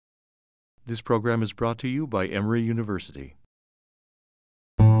This program is brought to you by Emory University.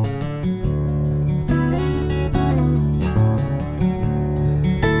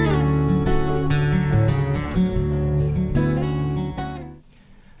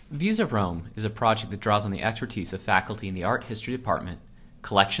 Views of Rome is a project that draws on the expertise of faculty in the Art History Department,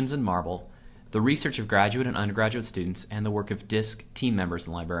 collections in marble, the research of graduate and undergraduate students, and the work of DISC team members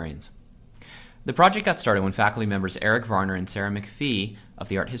and librarians. The project got started when faculty members Eric Varner and Sarah McPhee of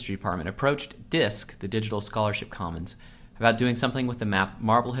the Art History Department approached DISC, the Digital Scholarship Commons, about doing something with the map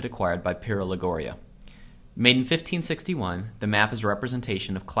Marble had acquired by Pirro Ligoria. Made in 1561, the map is a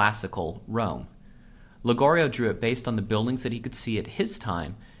representation of classical Rome. Ligorio drew it based on the buildings that he could see at his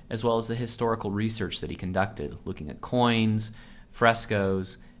time, as well as the historical research that he conducted, looking at coins,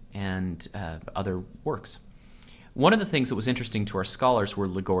 frescoes, and other works. One of the things that was interesting to our scholars were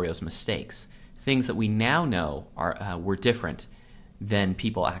Ligorio's mistakes, things that we now know were different than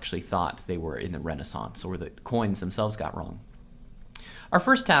people actually thought they were in the Renaissance, or that coins themselves got wrong. Our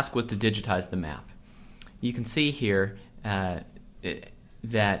first task was to digitize the map. You can see here that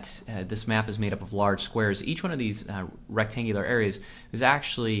this map is made up of large squares. Each one of these rectangular areas is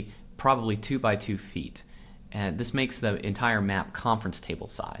actually probably 2 by 2 feet. And this makes the entire map conference table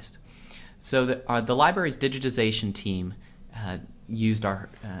sized. So the library's digitization team used our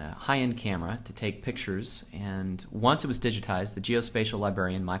high-end camera to take pictures, and once it was digitized, the geospatial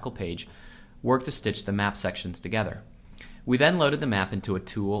librarian Michael Page worked to stitch the map sections together. We then loaded the map into a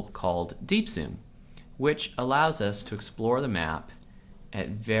tool called Deep Zoom, which allows us to explore the map at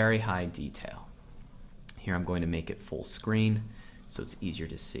very high detail. Here I'm going to make it full screen so it's easier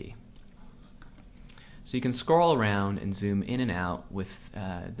to see. So you can scroll around and zoom in and out with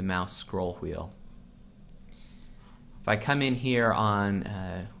the mouse scroll wheel. If I come in here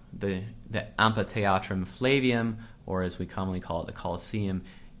on the Amphitheatrum Flavium, or as we commonly call it, the Colosseum,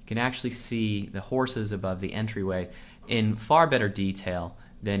 you can actually see the horses above the entryway in far better detail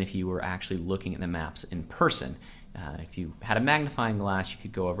than if you were actually looking at the maps in person. If you had a magnifying glass, you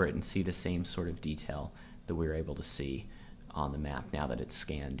could go over it and see the same sort of detail that we were able to see on the map now that it's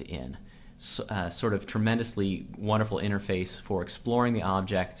scanned in. Sort of tremendously wonderful interface for exploring the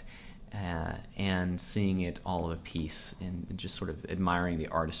object and seeing it all of a piece and just sort of admiring the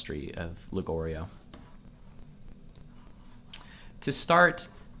artistry of Ligorio. To start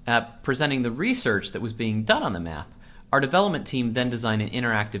presenting the research that was being done on the map, our development team then designed an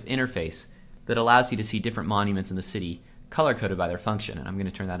interactive interface that allows you to see different monuments in the city color-coded by their function, and I'm going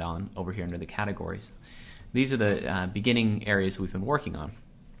to turn that on over here under the categories. These are the beginning areas we've been working on.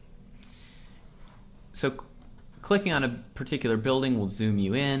 So clicking on a particular building will zoom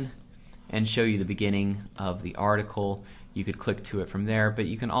you in and show you the beginning of the article. You could click to it from there, but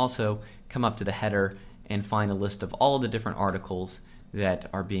you can also come up to the header and find a list of all of the different articles that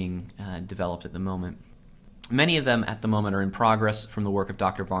are being developed at the moment. Many of them at the moment are in progress from the work of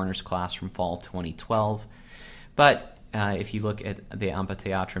Dr. Varner's class from fall 2012. But if you look at the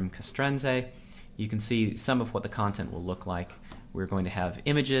Amphitheatrum Castrense, you can see some of what the content will look like. We're going to have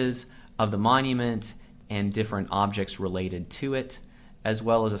images of the monument and different objects related to it, as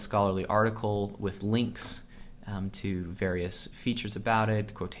well as a scholarly article with links to various features about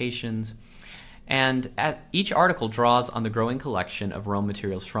it, quotations. And each article draws on the growing collection of Rome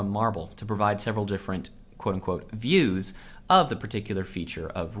materials from marble to provide several different quote-unquote views of the particular feature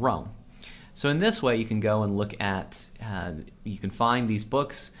of Rome. So in this way you can go and look at, you can find these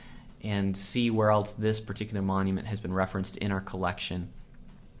books and see where else this particular monument has been referenced in our collection,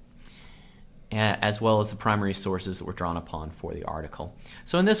 as well as the primary sources that were drawn upon for the article.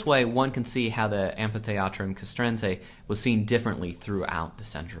 So in this way one can see how the Amphitheatrum Castrense was seen differently throughout the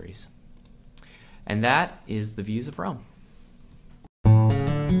centuries. And that is the Views of Rome.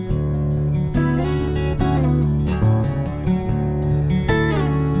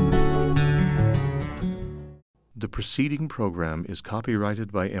 The preceding program is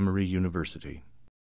copyrighted by Emory University.